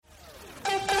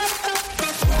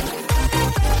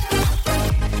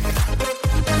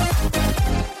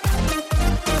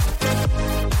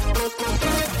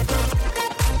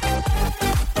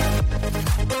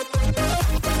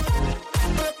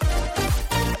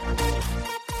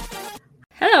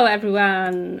Hello,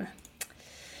 everyone.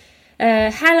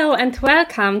 Hello and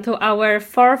welcome to our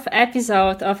fourth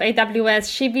episode of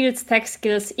AWS She Builds Tech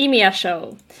Skills EMEA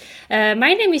show.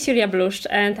 My name is Julia Bluszcz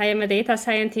and I am a data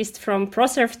scientist from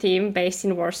ProServe team based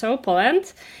in Warsaw,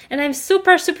 Poland. And I'm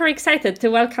super excited to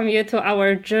welcome you to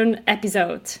our June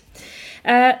episode.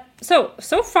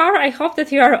 So far, I hope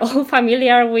that you are all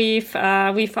familiar with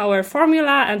our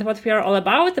formula and what we are all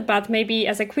about, but maybe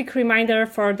as a quick reminder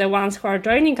for the ones who are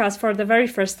joining us for the very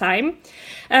first time,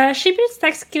 She Builds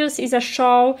Tech Skills is a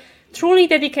show truly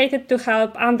dedicated to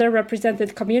help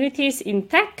underrepresented communities in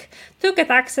tech to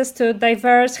get access to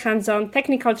diverse hands-on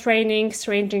technical trainings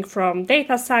ranging from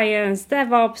data science,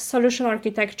 DevOps, solution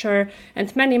architecture,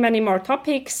 and many more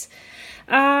topics.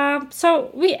 So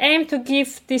we aim to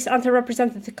give these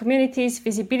underrepresented communities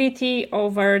visibility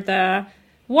over the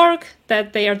work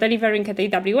that they are delivering at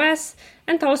AWS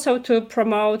and also to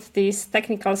promote these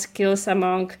technical skills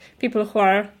among people who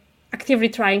are actively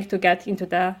trying to get into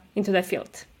the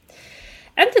field.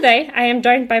 And today I am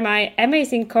joined by my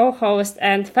amazing co-host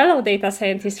and fellow data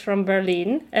scientist from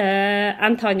Berlin,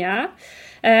 Antonia.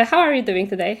 How are you doing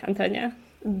today, Antonia?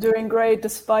 Doing great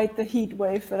despite the heat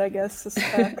wave that I guess is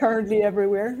currently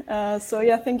everywhere.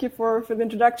 Thank you for the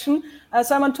introduction.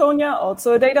 So I'm Antonia,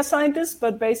 also a data scientist,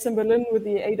 but based in Berlin with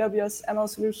the AWS ML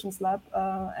Solutions Lab,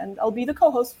 and I'll be the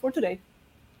co-host for today.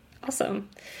 Awesome.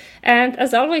 And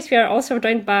as always, we are also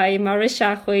joined by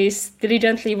Marisha, who is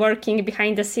diligently working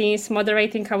behind the scenes,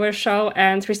 moderating our show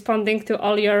and responding to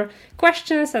all your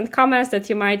questions and comments that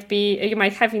you might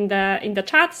have in the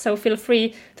chat. So feel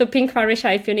free to ping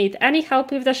Marisha if you need any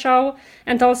help with the show.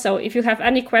 And also, if you have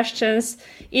any questions,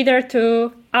 either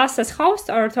to us as host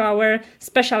or to our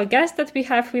special guest that we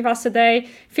have with us today,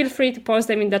 feel free to post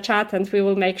them in the chat and we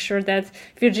will make sure that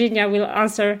Virginia will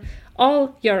answer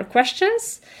all your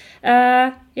questions.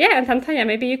 And Antonia,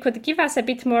 maybe you could give us a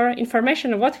bit more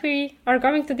information on what we are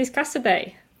going to discuss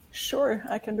today. Sure,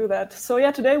 I can do that.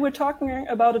 So today we're talking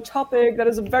about a topic that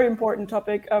is a very important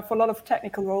topic for a lot of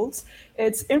technical roles.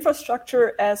 It's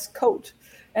infrastructure as code.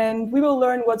 And we will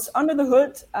learn what's under the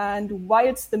hood and why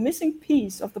it's the missing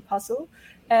piece of the puzzle.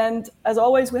 And as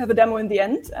always, we have a demo in the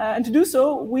end. And to do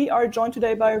so, we are joined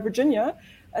today by Virginia.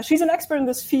 She's an expert in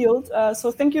this field.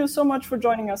 So thank you so much for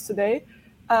joining us today.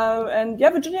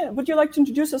 Virginia, would you like to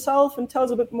introduce yourself and tell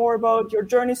us a bit more about your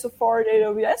journey so far at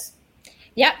AWS?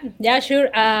 Yeah, sure.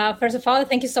 First of all,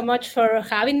 thank you so much for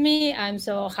having me. I'm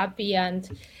so happy and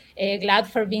glad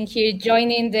for being here,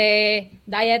 joining the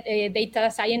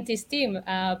data scientist team.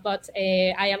 But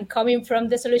I am coming from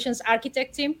the solutions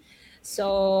architect team.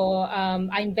 So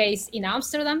I'm based in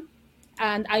Amsterdam.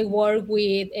 And I work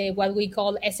with what we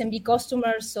call SMB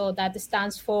customers. So that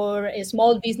stands for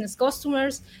small business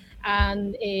customers.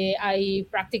 And I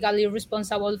practically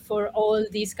responsible for all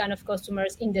these kind of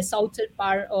customers in the southern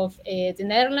part of the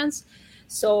Netherlands.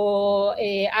 So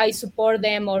I support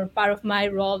them, or part of my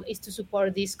role is to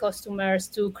support these customers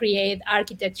to create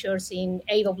architectures in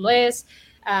AWS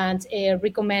and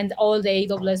recommend all the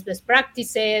AWS best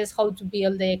practices, how to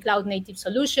build the cloud native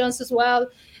solutions as well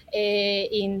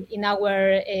in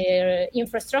our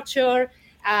infrastructure.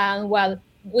 And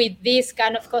with these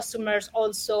kind of customers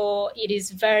also, it is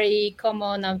very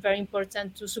common and very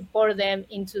important to support them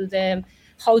into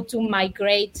how to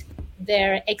migrate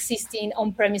their existing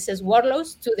on-premises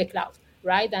workloads to the cloud,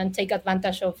 right? And take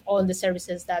advantage of all the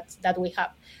services that we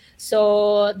have.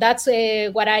 So that's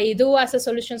what I do as a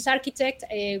solutions architect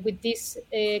with these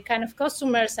kind of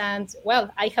customers. And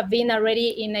I have been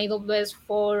already in AWS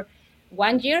for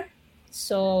 1 year.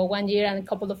 So 1 year and a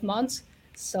couple of months.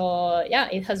 So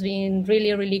it has been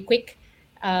really quick,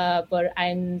 but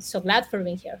I'm so glad for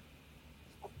being here.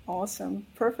 Awesome.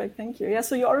 Perfect. Thank you.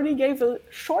 So you already gave a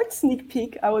short sneak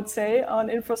peek, I would say, on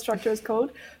infrastructure as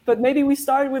code, but maybe we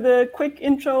start with a quick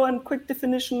intro and quick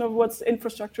definition of what's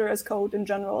infrastructure as code in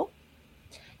general.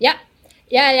 Yeah.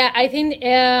 I think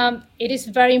it is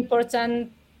very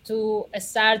important to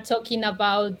start talking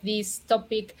about this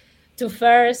topic to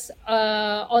first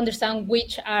understand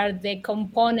which are the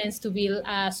components to build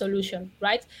a solution,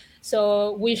 right?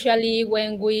 So usually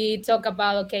when we talk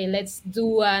about, let's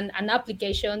do an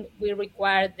application, we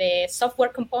require the software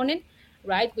component,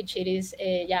 right? Which it is,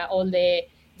 all the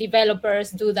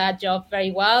developers do that job very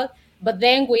well. But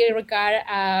then we require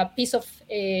a piece of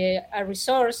a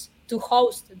resource to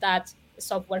host that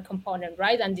software component,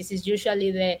 right? And this is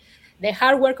usually the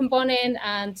hardware component,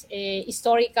 and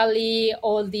historically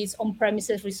all these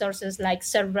on-premises resources like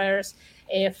servers,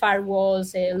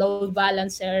 firewalls, load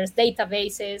balancers,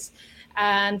 databases,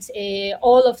 and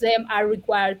all of them are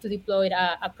required to deploy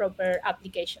a proper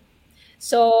application.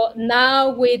 So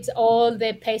now with all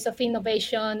the pace of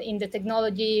innovation in the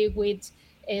technology, with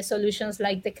solutions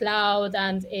like the cloud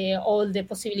and all the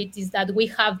possibilities that we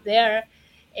have there,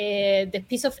 the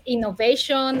piece of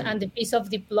innovation and the piece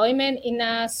of deployment in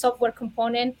a software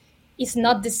component is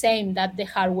not the same that the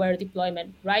hardware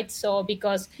deployment, right? So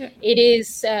because it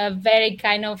is very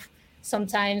kind of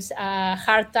sometimes a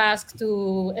hard task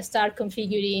to start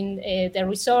configuring the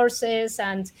resources,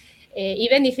 and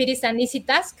even if it is an easy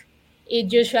task,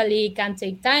 it usually can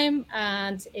take time,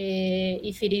 and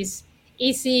if it is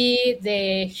easy,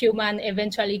 the human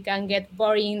eventually can get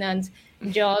boring and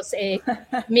just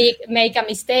make a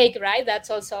mistake, right? That's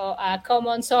also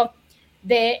common. So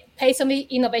the pace of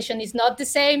innovation is not the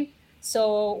same.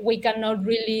 So we cannot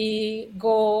really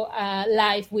go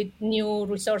live with new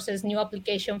resources, new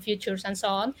application features, and so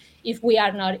on, if we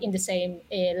are not in the same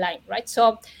line, right?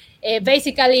 So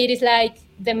basically, it is like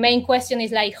the main question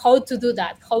is like how to do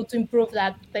that, how to improve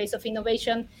that pace of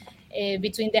innovation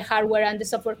between the hardware and the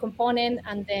software component.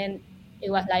 And then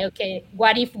it was like, okay,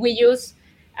 what if we use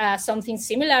something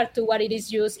similar to what it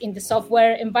is used in the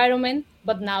software environment,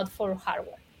 but not for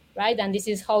hardware, right? And this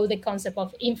is how the concept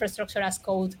of infrastructure as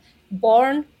code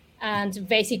born. And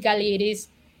basically, it is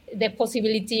the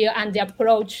possibility and the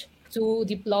approach to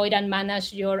deploy and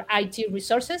manage your IT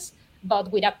resources,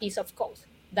 but with a piece of code.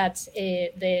 That's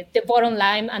the bottom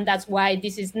line, and that's why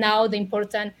this is now the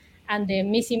important and the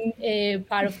missing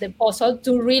part of the puzzle,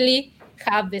 to really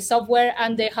have the software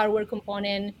and the hardware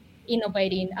component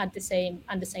innovating at the same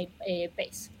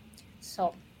pace.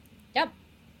 So, yeah.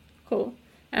 Cool.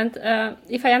 And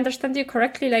if I understand you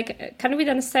correctly, like, can we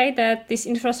then say that this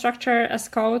infrastructure as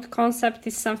code concept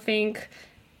is something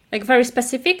like very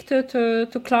specific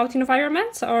to cloud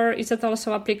environments, or is it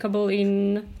also applicable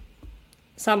in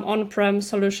some on-prem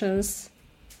solutions?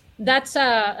 That's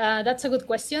a good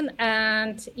question,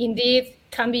 and indeed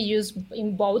can be used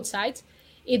in both sides.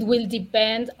 It will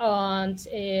depend on,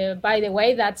 by the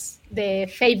way, that's the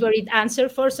favorite answer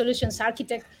for solutions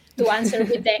architect, to answer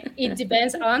with the it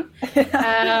depends on.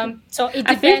 So it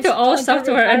depends. I think to all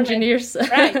software engineers.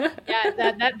 Right.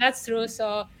 Yeah, that's true.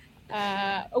 So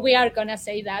we are gonna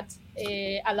say that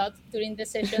a lot during the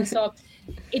session. So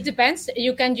it depends.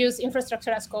 You can use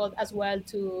infrastructure as code as well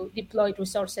to deploy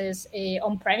resources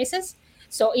on premises.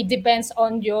 So it depends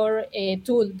on your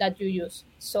tool that you use.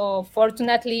 So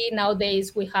fortunately,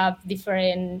 nowadays we have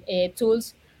different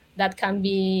tools that can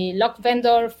be locked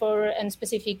vendor for a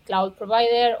specific cloud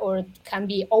provider, or can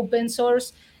be open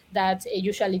source, that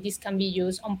usually this can be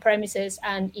used on premises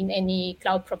and in any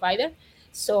cloud provider.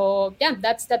 So yeah,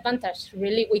 that's the advantage.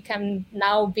 Really, we can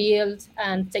now build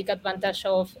and take advantage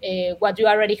of what you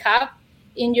already have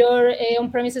in your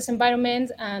on-premises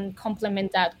environment and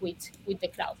complement that with the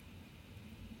cloud.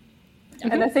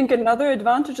 And I think another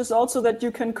advantage is also that you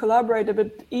can collaborate a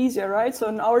bit easier, right? So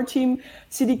in our team,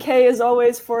 CDK is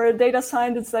always, for data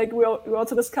science, it's like we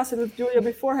also discussed it with Julia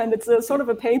beforehand. It's a sort of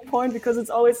a pain point, because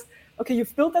it's always, okay,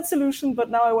 you've built that solution,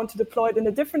 but now I want to deploy it in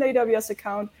a different AWS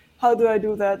account. How do I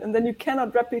do that? And then you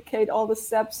cannot replicate all the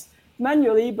steps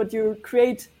manually, but you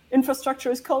create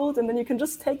infrastructure as code, and then you can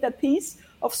just take that piece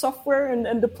of software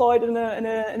and deploy it in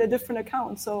a different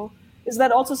account. So is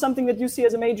that also something that you see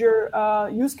as a major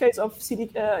use case of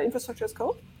infrastructure as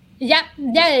code? Yeah.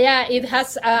 It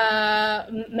has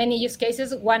many use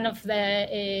cases. One of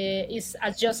the is,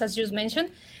 as you mentioned,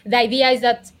 the idea is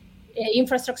that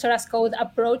infrastructure as code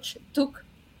approach took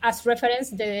as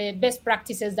reference the best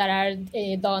practices that are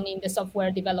done in the software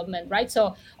development, right?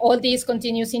 So all these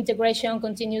continuous integration,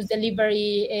 continuous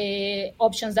delivery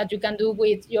options that you can do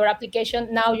with your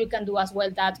application, now you can do as well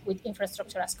that with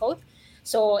infrastructure as code.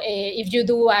 So if you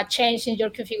do a change in your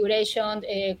configuration,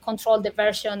 control the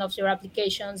version of your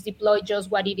applications, deploy just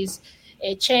what it is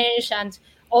changed, and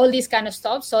all this kind of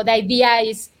stuff. So the idea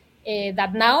is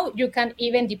that now you can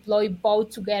even deploy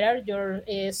both together, your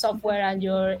software and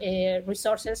your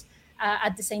resources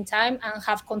at the same time, and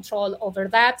have control over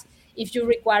that. If you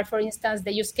require, for instance,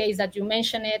 the use case that you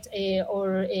mentioned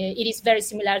or it is very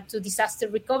similar to disaster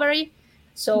recovery.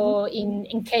 So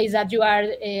in case that you are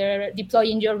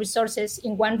deploying your resources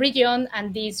in one region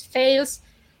and this fails,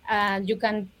 you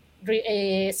can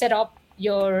set up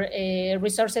your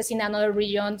resources in another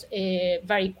region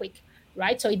very quick,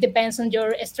 right? So it depends on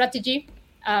your strategy,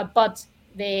 but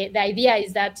the idea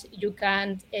is that you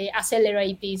can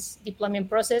accelerate this deployment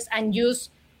process and use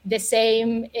the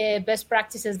same best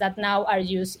practices that now are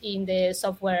used in the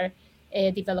software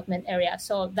development area.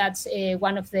 So that's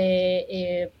one of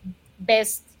the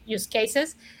best use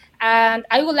cases. And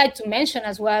I would like to mention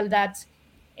as well that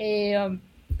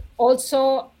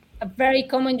also a very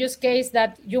common use case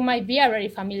that you might be already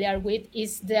familiar with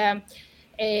is the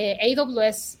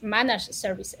AWS managed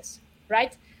services,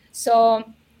 right? So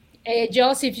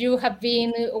Jos, if you have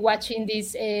been watching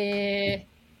this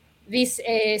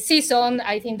season,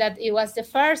 I think that it was the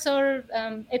first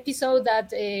episode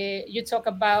that you talk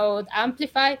about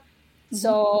Amplify. Mm-hmm.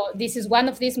 So this is one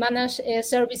of these managed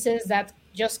services that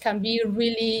just can be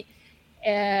really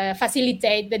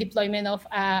facilitate the deployment of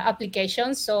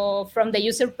applications. So from the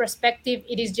user perspective,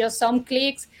 it is just some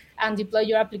clicks and deploy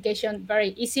your application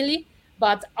very easily.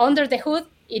 But under the hood,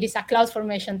 it is a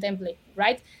CloudFormation template,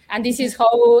 right? And this is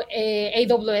how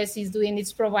AWS is doing.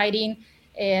 It's providing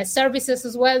services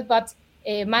as well, but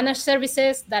managed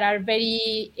services that are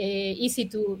very easy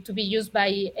to be used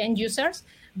by end users.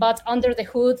 But under the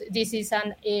hood, this is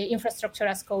an infrastructure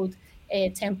as code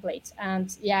template.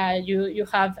 And yeah, you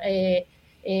have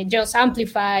just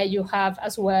Amplify, you have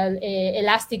as well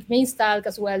Elastic Beanstalk,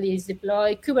 as well as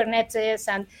deploy Kubernetes,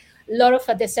 and a lot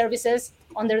of the services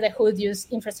under the hood use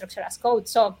infrastructure as code.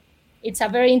 So it's a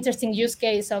very interesting use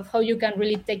case of how you can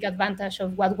really take advantage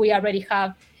of what we already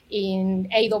have in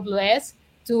AWS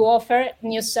to offer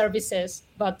new services.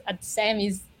 But at the same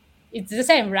it's the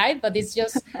same, right? But it's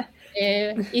just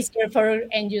easier for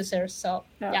end users. So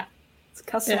yeah. It's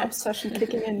customer obsession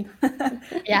kicking in.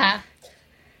 Yeah.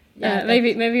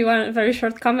 Maybe one very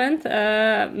short comment.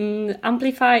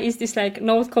 Amplify is this like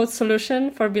no-code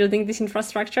solution for building this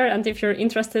infrastructure. And if you're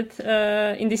interested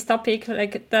in this topic,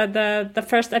 like the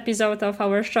first episode of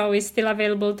our show is still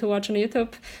available to watch on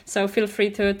YouTube. So feel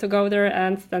free to go there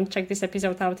and then check this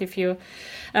episode out if you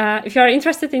are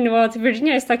interested in what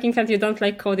Virginia is talking and you don't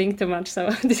like coding too much. So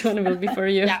this one will be for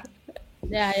you. Yeah.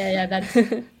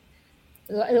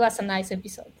 It was a nice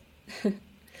episode.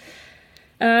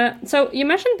 So you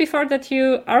mentioned before that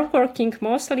you are working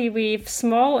mostly with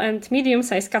small and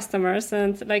medium-sized customers,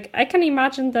 and like I can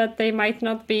imagine that they might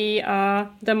not be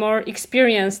the more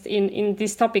experienced in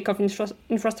this topic of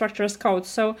infrastructure as code.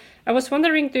 So I was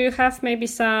wondering, do you have maybe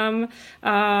some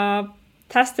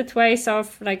tested ways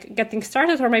of like getting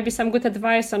started, or maybe some good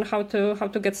advice on how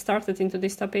to get started into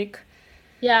this topic?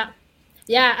 Yeah,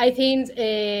 I think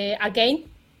again.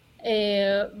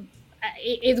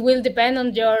 It will depend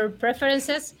on your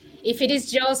preferences. If it is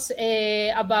just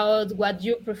about what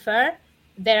you prefer,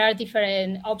 there are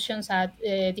different options at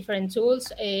different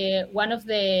tools. One of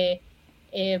the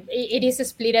it is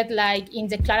split like in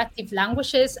declarative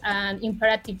languages and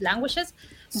imperative languages.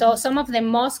 So some of the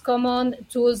most common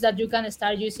tools that you can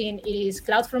start using is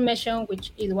CloudFormation,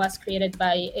 which it was created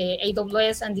by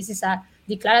AWS, and this is a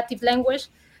declarative language.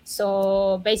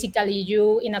 So basically,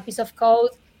 you in a piece of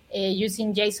code.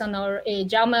 Using JSON or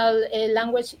YAML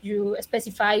language, you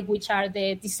specify which are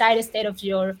the desired state of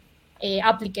your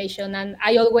application. And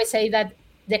I always say that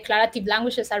declarative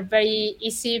languages are very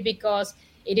easy because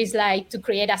it is like to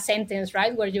create a sentence,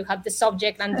 right? Where you have the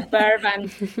subject and the verb,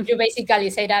 and you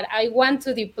basically say that I want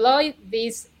to deploy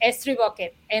this S3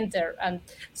 bucket, enter, and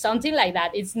something like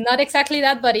that. It's not exactly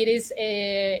that, but it is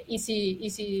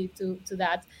easy to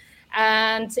that.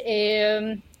 And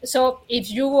so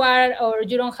if you are or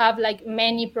you don't have like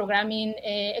many programming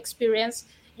experience,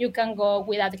 you can go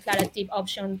with a declarative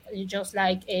option, just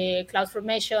like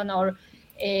CloudFormation, or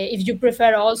if you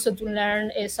prefer also to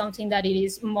learn something that it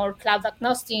is more cloud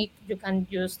agnostic, you can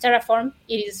use Terraform.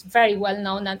 It is very well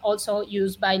known and also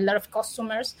used by a lot of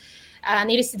customers. And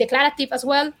it is declarative as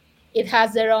well. It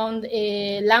has their own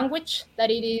language that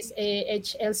it is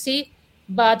HLC.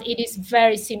 But it is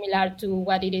very similar to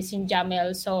what it is in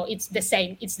YAML. So it's the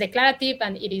same. It's declarative,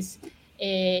 and it is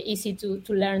easy to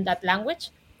learn that language.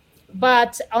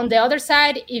 But on the other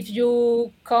side, if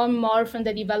you come more from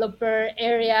the developer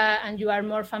area and you are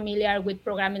more familiar with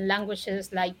programming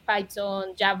languages like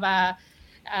Python, Java,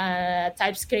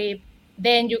 TypeScript,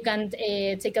 then you can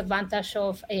take advantage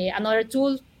of another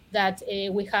tool that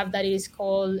we have that is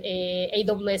called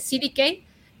AWS CDK.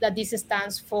 That this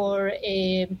stands for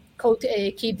code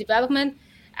key development.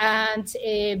 And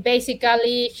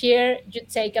basically here you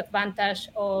take advantage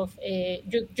of,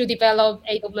 you develop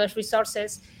AWS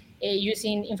resources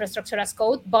using infrastructure as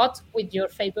code, but with your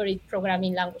favorite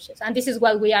programming languages. And this is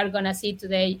what we are gonna see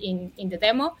today in the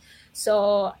demo.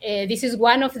 So this is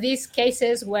one of these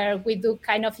cases where we do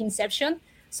kind of inception.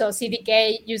 So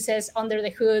CDK uses under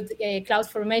the hood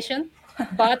CloudFormation,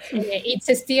 but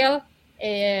it's still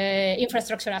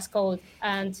infrastructure as code.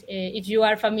 And if you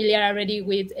are familiar already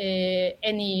with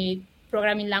any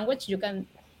programming language,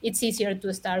 it's easier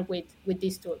to start with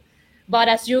this tool. But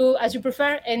as you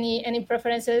prefer, any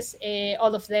preferences,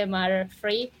 all of them are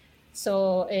free.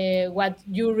 So what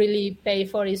you really pay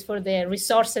for is for the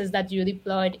resources that you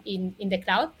deployed in the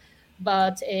cloud.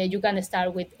 but you can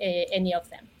start with any of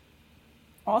them.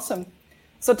 Awesome.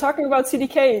 So talking about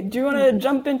CDK, do you want to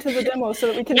jump into the demo so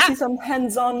that we can see some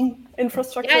hands-on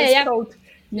infrastructure as code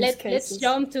use cases? Let's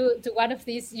jump to one of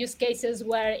these use cases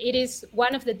where it is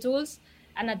one of the tools,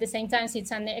 and at the same time,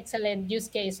 it's an excellent use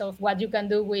case of what you can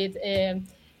do with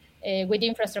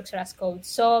infrastructure as code.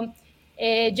 So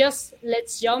just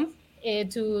let's jump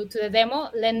to the demo.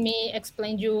 Let me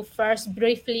explain you first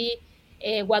briefly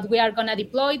what we are going to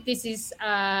deploy. This is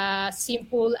a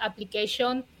simple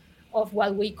application of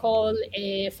what we call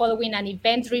following an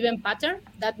event-driven pattern.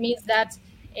 That means that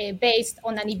based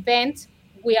on an event,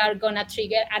 we are going to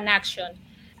trigger an action.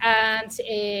 And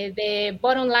the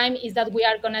bottom line is that we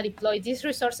are going to deploy these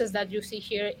resources that you see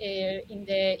here in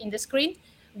the screen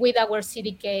with our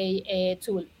CDK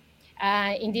tool.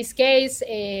 In this case,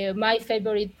 my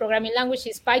favorite programming language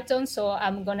is Python, so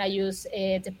I'm going to use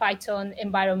the Python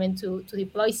environment to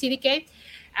deploy CDK.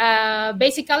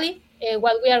 Basically,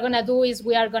 what we are going to do is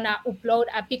we are going to upload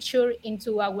a picture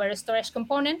into our storage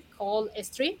component called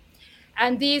S3,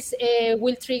 and this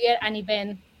will trigger an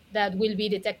event that will be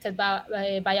detected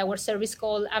by our service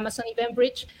called Amazon Event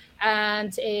Bridge.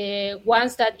 And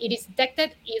once that it is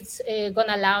detected, it's going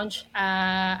to launch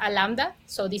a Lambda.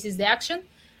 So this is the action.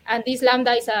 And this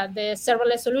Lambda is the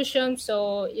serverless solution.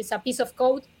 So it's a piece of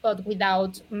code, but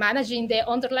without managing the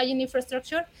underlying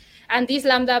infrastructure. And this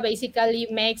Lambda basically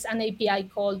makes an API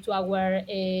call to our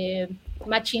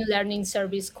machine learning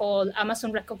service called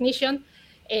Amazon Rekognition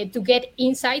to get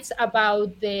insights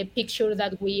about the picture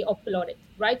that we uploaded,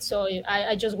 right? So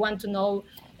I just want to know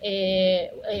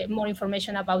more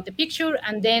information about the picture,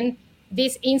 and then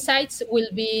these insights will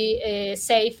be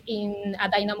saved in a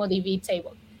DynamoDB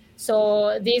table.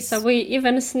 So we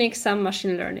even sneak some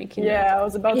machine learning in I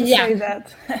was about to say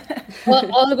that. Well,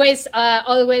 always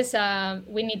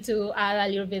we need to add a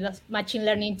little bit of machine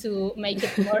learning to make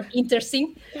it more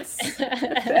interesting. At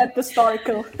the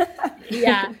historical.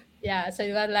 Yeah. So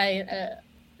you got like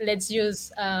let's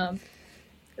use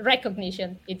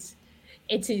recognition. It's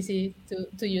easy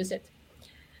to use it.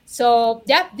 So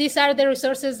these are the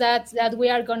resources that we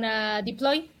are gonna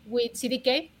deploy with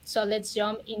CDK. So let's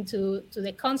jump into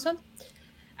the console.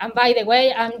 And by the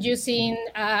way, I'm using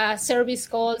a service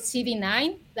called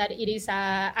CD9 that it is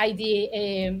a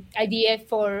IDE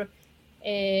for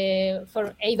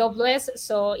AWS.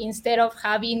 So instead of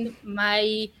having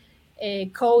my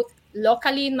code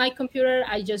locally in my computer,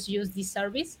 I just use this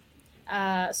service.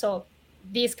 So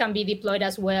this can be deployed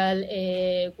as well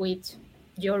with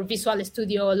your Visual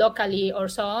Studio locally or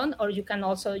so on, or you can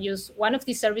also use one of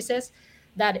these services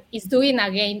that is doing,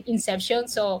 again, inception.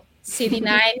 So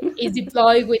CD9 is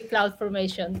deployed with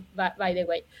CloudFormation, by the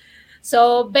way.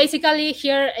 So basically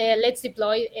here, let's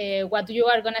deploy what you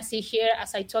are going to see here.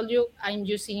 As I told you, I'm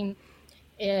using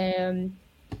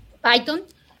Python.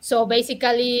 So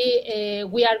basically,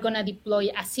 we are going to deploy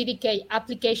a CDK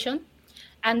application,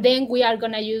 and then we are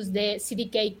going to use the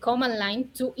CDK command line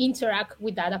to interact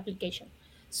with that application.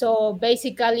 So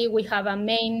basically, we have a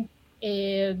main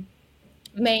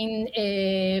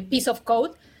piece of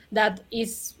code that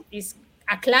is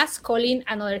a class calling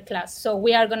another class. So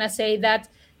we are going to say that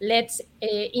let's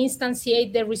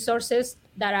instantiate the resources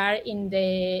that are in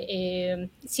the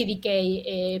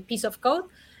CDK piece of code.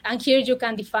 And here you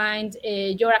can define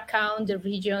your account, the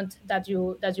region that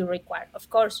you require. Of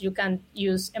course, you can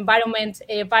use environment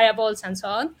variables and so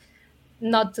on.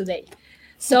 Not today.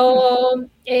 So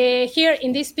here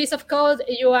in this piece of code,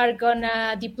 you are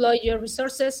gonna deploy your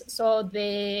resources. So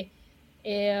the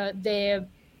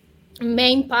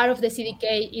main part of the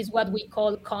CDK is what we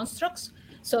call constructs.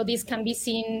 So this can be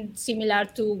seen similar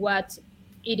to what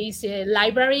it is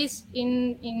libraries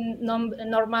in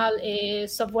normal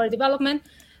software development.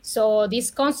 So these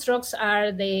constructs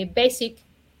are the basic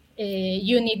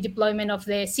unit deployment of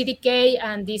the CDK,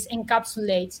 and this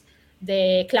encapsulates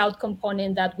the cloud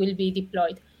component that will be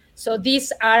deployed. So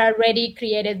these are already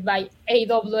created by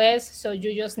AWS, so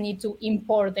you just need to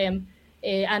import them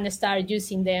and start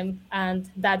using them, and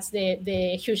that's the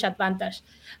huge advantage.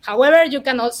 However, you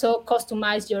can also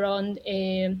customize your own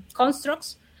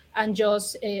constructs and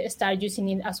just start using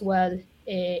it as well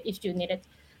if you need it.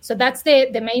 So that's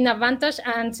the main advantage.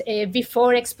 And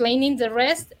before explaining the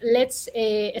rest, let's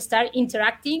start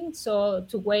interacting. So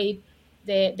to wait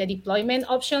the deployment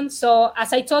option. So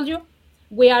as I told you,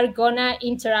 we are gonna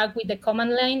interact with the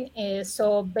command line.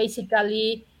 So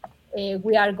basically,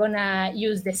 we are gonna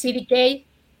use the CDK,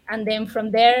 and then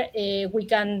from there, we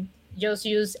can just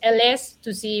use ls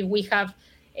to see if we have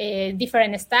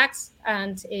different stacks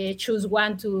and choose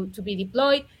one to be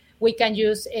deployed. We can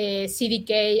use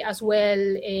CDK as well,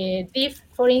 diff,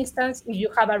 for instance, if you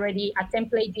have already a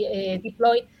template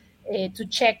deployed to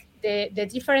check the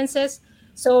differences.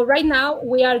 So right now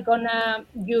we are gonna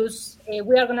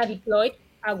deploy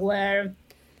our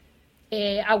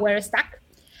stack.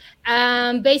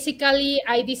 Basically,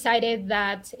 I decided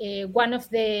that one of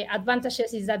the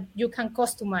advantages is that you can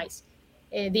customize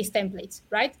these templates,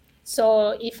 right?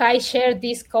 So if I share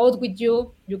this code with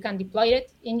you, you can deploy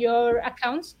it in your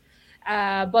accounts.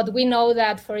 But we know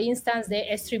that, for instance, the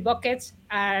S3 buckets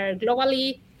are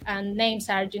globally and names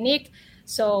are unique.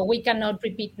 So we cannot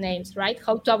repeat names, right?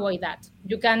 How to avoid that?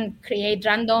 You can create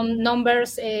random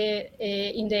numbers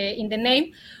in the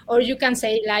name, or you can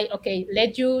say like, okay,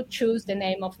 let you choose the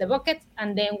name of the bucket,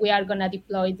 and then we are gonna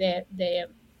deploy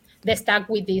the stack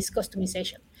with this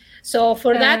customization. So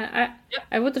for that,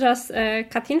 I would just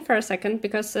cut in for a second,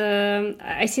 because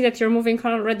I see that you're moving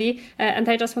on already, and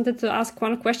I just wanted to ask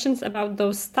one question about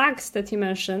those stacks that you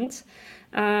mentioned.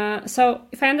 So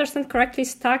if I understand correctly,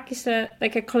 stack is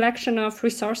like a collection of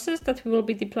resources that we will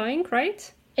be deploying,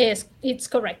 right? Yes, it's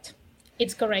correct.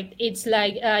 It's correct. It's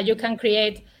like you can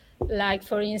create, like,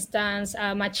 for instance,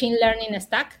 a machine learning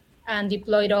stack and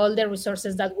deploy all the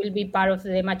resources that will be part of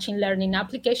the machine learning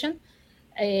application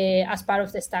as part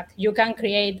of the stack. You can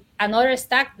create another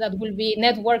stack that will be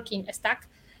networking stack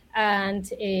and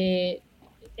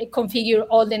configure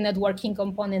all the networking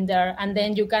component there. And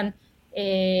then you can,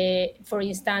 for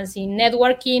instance, in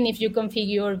networking, if you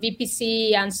configure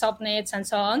VPC and subnets and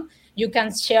so on, you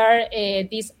can share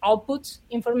this output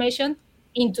information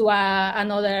into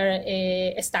another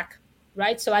stack,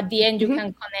 right? So at the end, you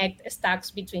can connect stacks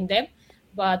between them,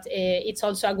 but it's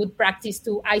also a good practice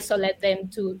to isolate them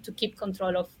to keep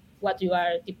control of what you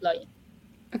are deploying.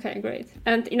 Okay, great.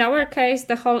 And in our case,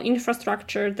 the whole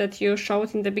infrastructure that you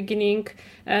showed in the beginning,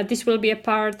 this will be a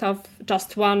part of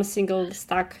just one single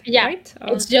stack, right?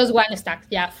 Or... It's just one stack.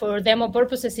 Yeah, for demo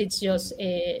purposes, it's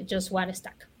just one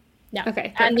stack. Yeah. Okay.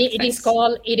 Perfect. And it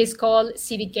is called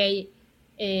CDK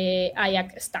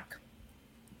IAC stack.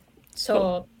 So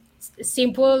cool.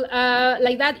 Simple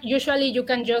like that. Usually, you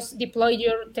can just deploy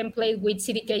your template with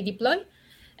CDK deploy.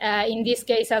 In this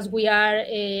case, as we are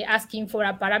asking for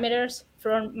parameters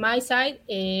from my side,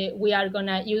 we are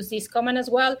gonna use this command as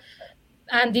well.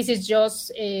 And this is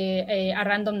just a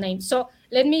random name. So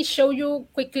let me show you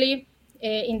quickly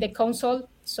in the console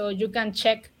so you can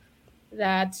check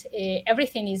that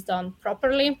everything is done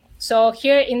properly. So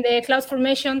here in the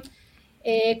CloudFormation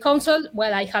console,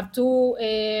 well, I have two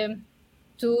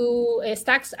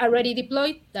stacks already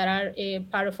deployed that are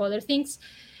part of other things.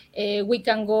 We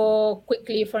can go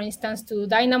quickly, for instance, to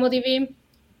DynamoDB.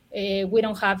 We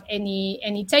don't have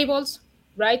any tables,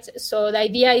 right? So the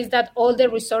idea is that all the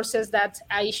resources that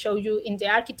I show you in the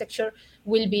architecture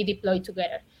will be deployed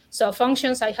together. So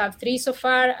functions, I have 3 so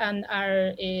far, and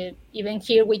are even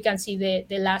here we can see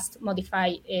the last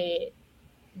modified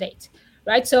date,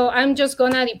 right? So I'm just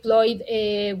gonna deploy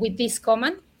with this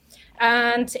command.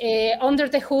 And under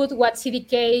the hood, what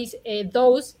CDK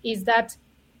does is that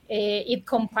it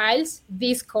compiles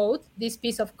this code, this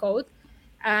piece of code,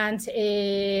 and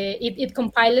it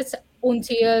compiles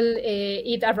until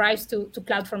it arrives to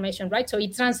CloudFormation, right? So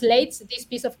it translates this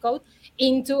piece of code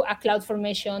into a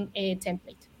CloudFormation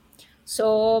template.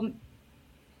 So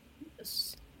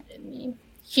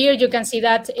here you can see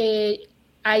that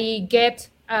I get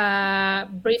a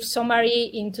brief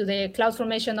summary into the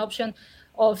CloudFormation option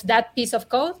of that piece of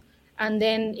code, and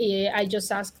then I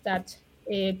just ask that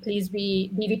please be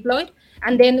deployed,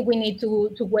 and then we need to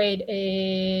wait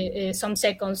some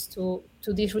seconds to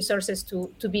these resources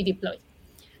to be deployed.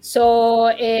 So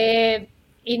in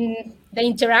the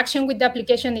interaction with the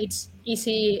application, it's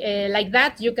easy like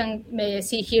that. You can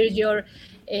see here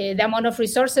the amount of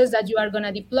resources that you are going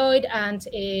to deploy and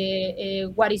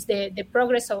what is the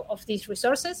progress of these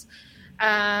resources.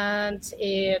 And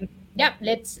yeah,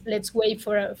 let's wait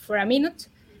for a minute.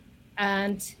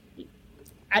 And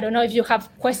I don't know if you have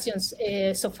questions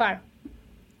so far.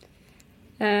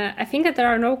 I think that there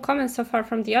are no comments so far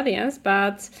from the audience,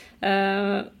 but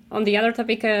on the other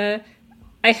topic,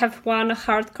 I have one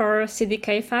hardcore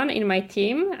CDK fan in my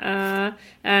team,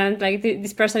 and like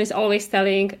this person is always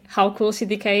telling how cool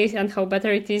CDK is and how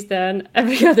better it is than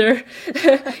every other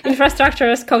infrastructure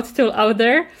as code tool out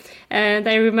there. And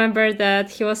I remember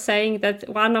that he was saying that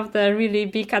one of the really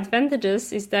big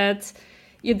advantages is that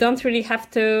you don't really have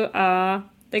to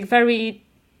very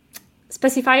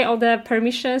specify all the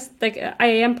permissions, like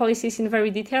IAM policies in very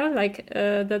detail,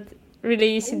 that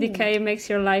really CDK makes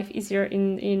your life easier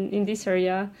in this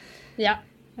area. Yeah,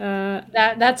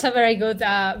 that's a very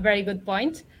good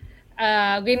point.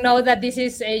 we know that this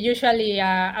is usually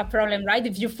a problem, right?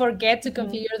 If you forget to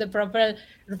configure the proper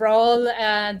role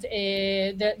and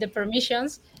the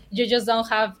permissions, you just don't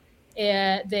have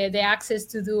the access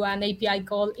to do an API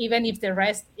call, even if the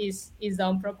rest is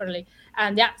done properly.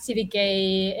 And yeah,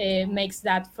 CDK makes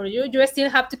that for you. You still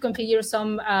have to configure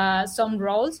some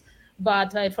roles,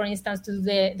 but for instance, to do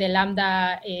the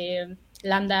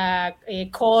Lambda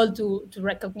call to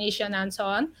recognition and so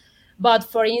on. But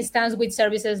for instance, with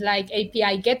services like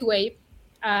API Gateway,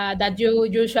 that you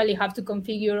usually have to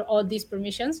configure all these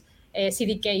permissions,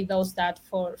 CDK does that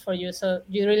for you. So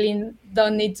you really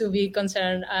don't need to be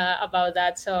concerned about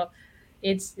that. So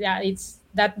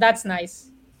that's nice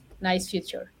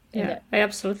feature. Yeah, I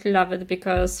absolutely love it,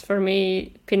 because for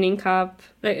me, pinning up,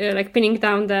 like pinning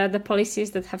down the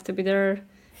policies that have to be there,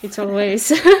 it's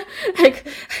always like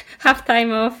half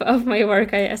time of my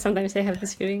work. Sometimes I have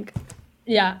this feeling.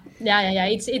 Yeah.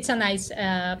 It's a nice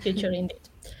feature indeed.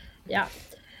 Yeah.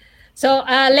 So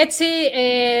let's see.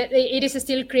 It is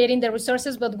still creating the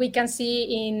resources, but we can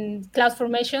see in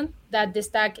CloudFormation that the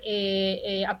stack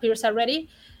appears already.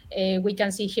 We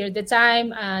can see here the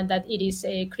time and that it is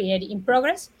created in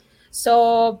progress.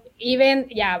 So even,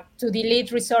 to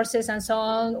delete resources and so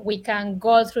on, we can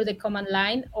go through the command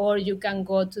line, or you can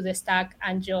go to the stack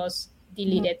and just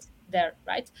delete it there,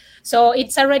 right? So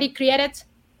it's already created.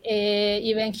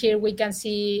 Even here we can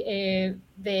see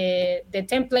the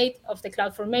template of the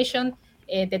CloudFormation,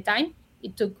 the time.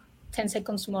 It took 10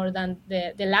 seconds more than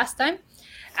the last time.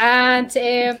 And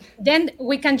then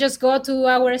we can just go to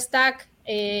our stack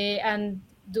and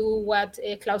do what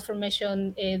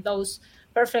CloudFormation does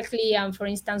perfectly. And for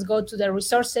instance, go to the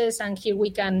resources, and here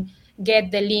we can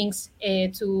get the links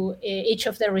to each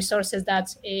of the resources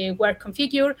that were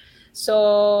configured.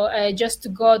 So just to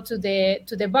go to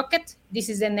the bucket, this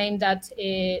is the name that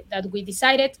we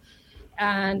decided,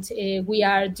 and we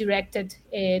are directed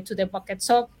to the bucket.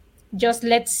 So just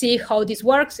let's see how this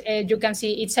works. You can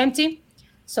see it's empty,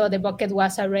 so the bucket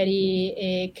was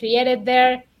already created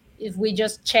there. If we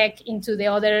just check into the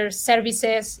other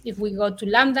services, if we go to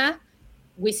Lambda,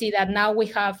 we see that now we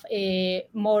have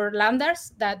more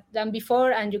Lambdas than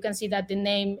before, and you can see that the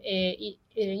name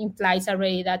implies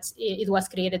already that it was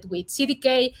created with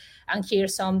CDK, and here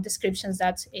some descriptions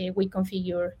that we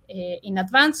configure in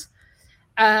advance.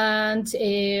 And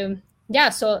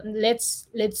so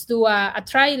let's do a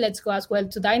try. Let's go as well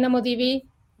to DynamoDB.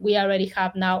 We already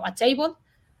have now a table,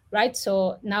 right?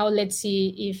 So now let's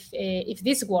see if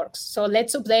this works. So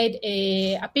let's update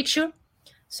a picture.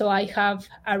 So I have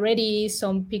already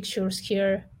some pictures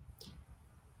here.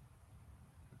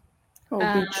 Oh,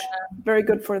 beach. Very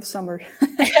good for the summer.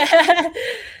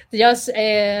 Just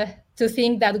to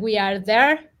think that we are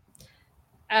there.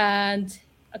 And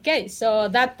okay, so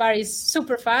that part is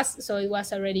super fast. So it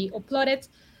was already uploaded.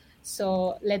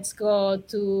 So let's go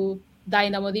to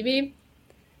DynamoDB,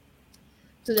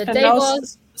 to the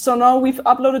tables. Now we've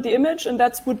uploaded the image, and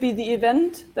that would be the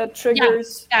event that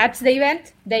triggers. Yeah, that's the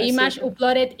event. The image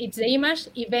uploaded, it's the image.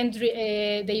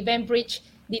 The event bridge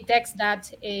detects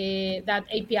that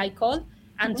API call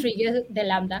and triggers the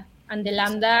Lambda. And the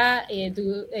Lambda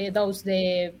does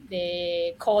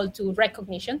the call to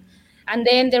recognition. And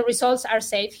then the results are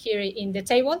saved here in the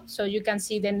table. So you can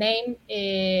see the name,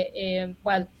 the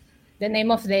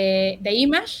name of the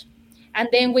image. And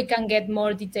then we can get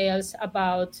more details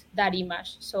about that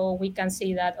image. So we can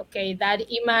see that, okay, that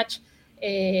image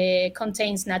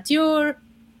contains nature,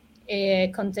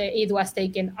 it was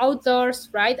taken outdoors,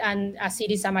 right? And as it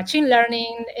is a machine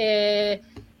learning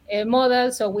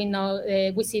model, so we know,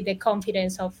 we see the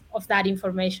confidence of that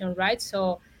information, right?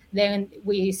 So then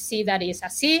we see that it's a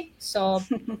sea. So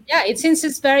yeah, it seems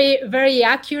it's very, very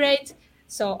accurate.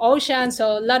 So ocean,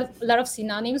 so a lot of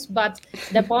synonyms, but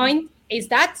the point is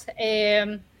that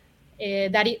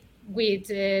with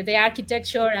the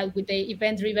architecture and with the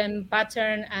event-driven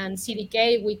pattern and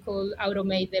CDK, we could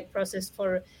automate the process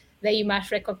for the image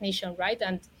recognition, right?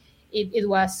 And it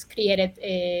was created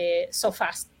so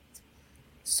fast.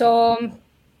 So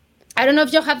I don't know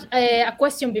if you have a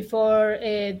question before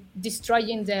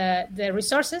destroying the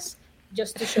resources,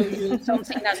 just to show you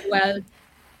something as well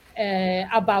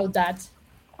about that.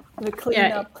 The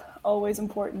cleanup, always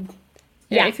important.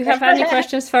 Yeah, if you have any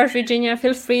questions for Virginia,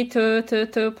 feel free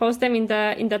to post them in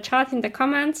the chat, in the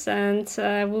comments, and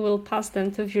we will pass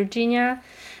them to Virginia.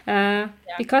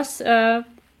 Because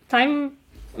time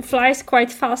flies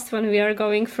quite fast when we are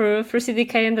going through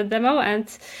CDK and the demo, and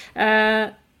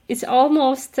it's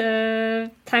almost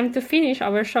time to finish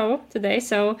our show today.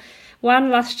 So one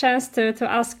last chance to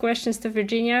ask questions to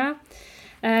Virginia.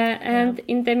 And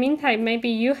in the meantime, maybe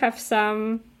you have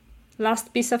some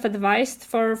last piece of advice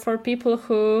for people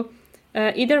who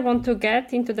either want to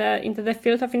get into the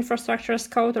field of infrastructure as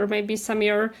code, or maybe some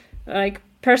your like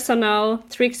personal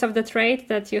tricks of the trade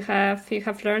that you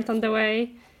have learned on the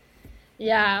way?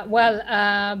 Yeah,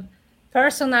 well,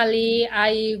 personally,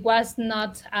 I was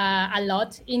not a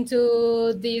lot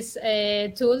into these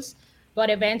tools, but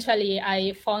eventually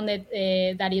I found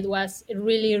that it was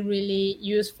really, really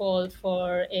useful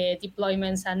for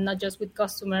deployments, and not just with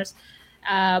customers,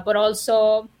 but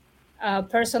also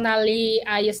personally,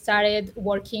 I started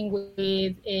working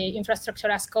with infrastructure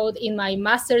as code in my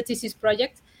master thesis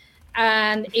project,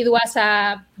 and it was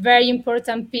a very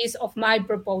important piece of my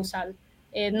proposal.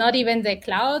 Not even the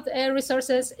cloud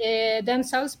resources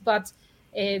themselves, but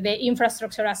the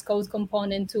infrastructure as code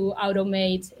component to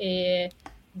automate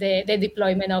the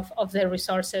deployment of the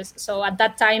resources. So at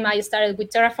that time, I started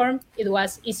with Terraform. It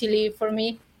was easily for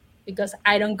me because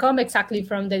I don't come exactly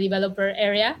from the developer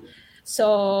area.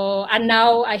 So, and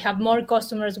now I have more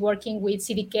customers working with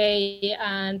CDK,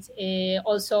 and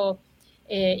also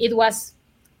it was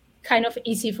kind of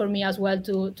easy for me as well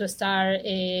to start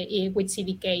with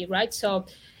CDK, right? So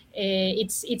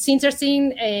it's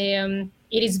interesting.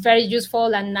 It is very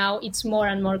useful, and now it's more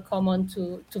and more common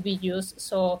to be used.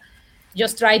 So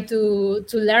just try to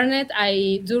learn it.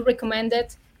 I do recommend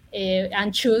it,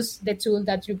 and choose the tool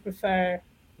that you prefer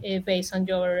based on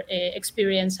your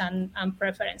experience and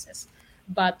preferences.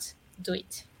 But do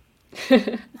it.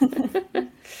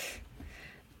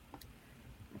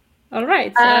 All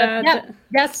right.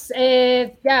 Just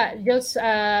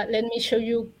let me show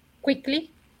you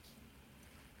quickly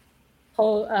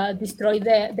how destroy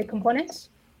the components.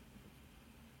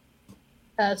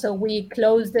 So we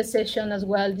closed the session as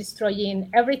well, destroying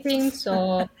everything.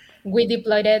 So we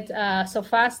deployed it so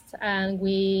fast, and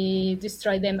we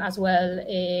destroyed them as well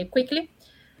quickly.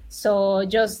 So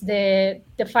just the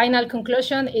final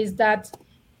conclusion is that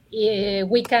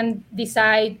we can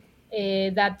decide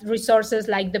that resources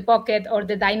like the Bucket or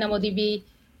the DynamoDB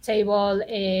table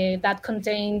that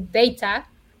contain data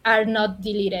are not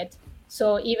deleted.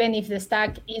 So even if the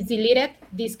stack is deleted,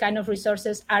 these kind of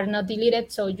resources are not deleted,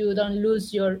 so you don't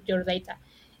lose your data.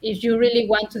 If you really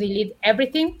want to delete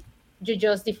everything, you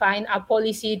just define a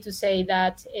policy to say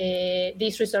that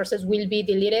these resources will be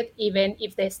deleted even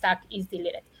if the stack is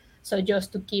deleted. So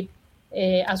just to keep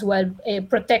as well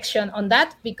protection on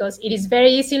that, because it is very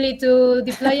easily to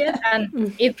deploy it,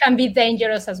 and it can be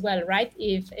dangerous as well, right?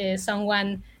 If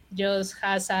someone just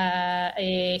has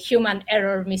a human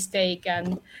error mistake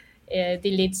and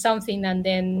delete something, and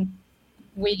then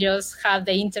we just have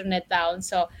the internet down.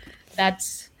 So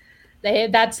that's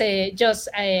just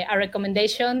a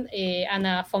recommendation and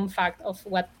a fun fact of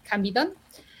what can be done.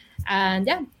 And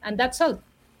yeah, and that's all.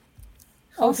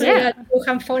 Hopefully you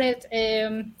have found it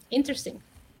interesting.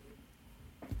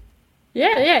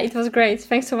 Yeah, it was great.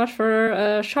 Thanks so much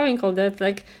for showing all that.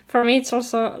 Like, for me, it's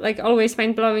also like always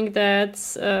mind-blowing that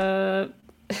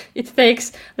it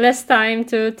takes less time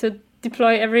to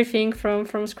deploy everything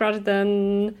from scratch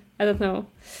than, I don't know,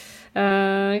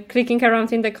 clicking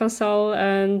around in the console,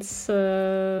 and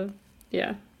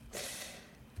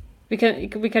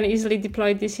we can easily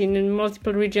deploy this in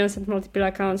multiple regions and multiple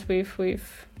accounts with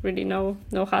really no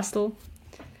hassle.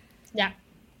 Yeah,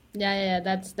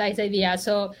 that's the idea.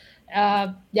 So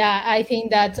I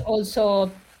think that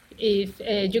also if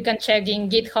you can check in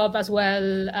GitHub as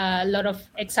well, a lot of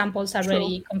examples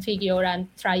already configured and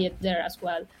try it there as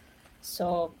well.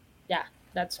 So yeah,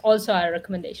 that's also a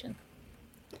recommendation.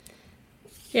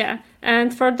 Yeah,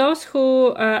 and for those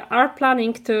who are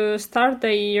planning to start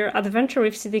their adventure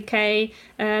with CDK,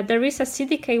 there is a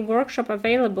CDK workshop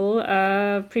available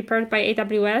prepared by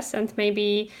AWS, and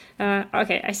maybe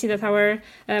I see that our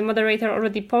moderator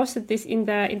already posted this in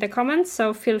the comments,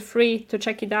 so feel free to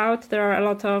check it out. There are a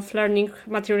lot of learning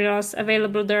materials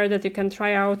available there that you can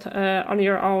try out on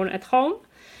your own at home.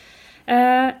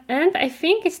 And I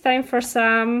think it's time for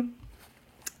some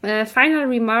final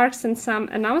remarks and some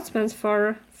announcements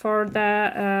for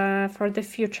the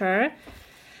future.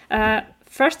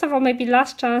 First of all, maybe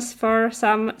last chance for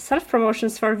some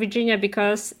self-promotions for Virginia,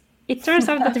 because it turns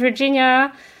out that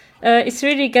Virginia is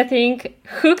really getting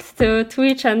hooked to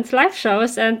Twitch and live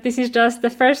shows, and this is just the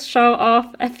first show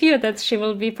of a few that she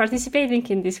will be participating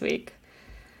in this week.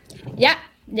 Yeah.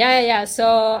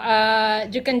 So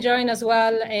you can join as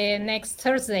well next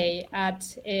Thursday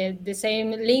at the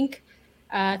same link,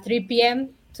 3 p.m.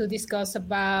 to discuss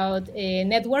about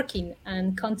networking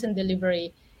and content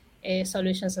delivery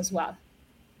solutions as well.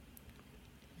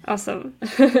 Awesome.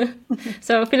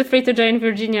 So feel free to join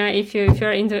Virginia if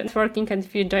you're into networking, and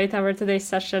if you enjoyed our today's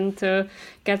session, to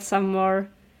get some more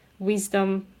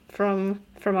wisdom from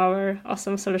our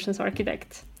awesome solutions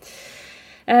architect.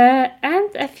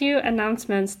 And a few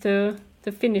announcements to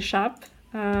finish up.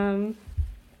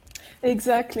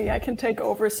 Exactly, I can take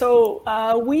over. So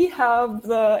we have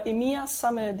the EMEA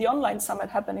Summit, the online summit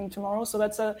happening tomorrow. So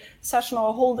that's a session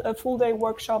or a full day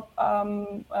workshop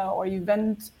or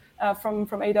event from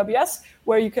AWS,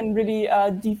 where you can really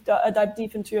dive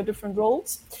deep into your different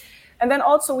roles. And then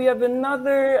also we have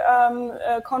another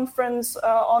conference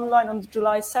online on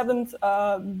July 7th,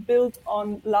 Build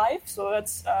on Live. So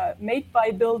that's made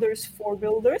by builders for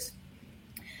builders.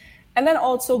 And then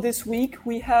also this week,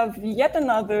 we have yet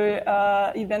another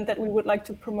event that we would like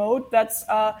to promote. That's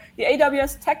the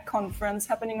AWS Tech Conference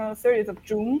happening on the 30th of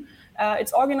June.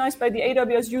 It's organized by the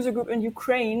AWS user group in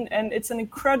Ukraine, and it's an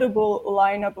incredible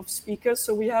lineup of speakers.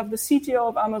 So we have the CTO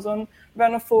of Amazon,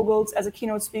 Werner Vogels, as a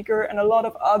keynote speaker, and a lot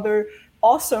of other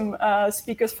awesome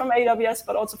speakers from AWS,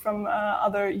 but also from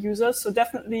other users. So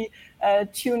definitely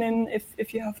tune in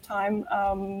if you have time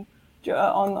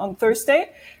on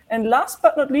Thursday. And last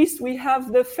but not least, we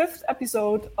have the 5th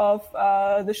episode of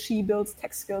the She Builds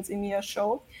Tech Skills EMEA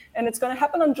show. And it's going to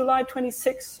happen on July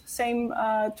 26th, same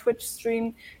Twitch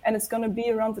stream. And it's going to be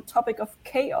around the topic of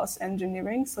chaos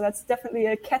engineering. So that's definitely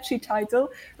a catchy title.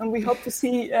 And we hope to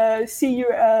see you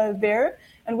there.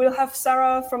 And we'll have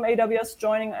Sarah from AWS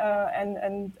joining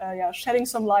and shedding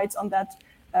some lights on that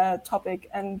topic.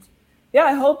 And yeah,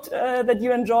 I hope that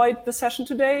you enjoyed the session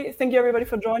today. Thank you, everybody,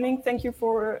 for joining. Thank you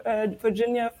for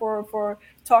Virginia for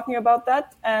talking about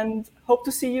that, and hope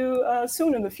to see you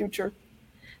soon in the future.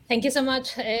 Thank you so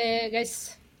much,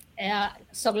 guys.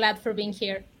 So glad for being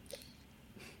here.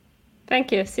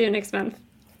 Thank you. See you next month.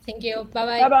 Thank you.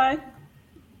 Bye-bye. Bye-bye.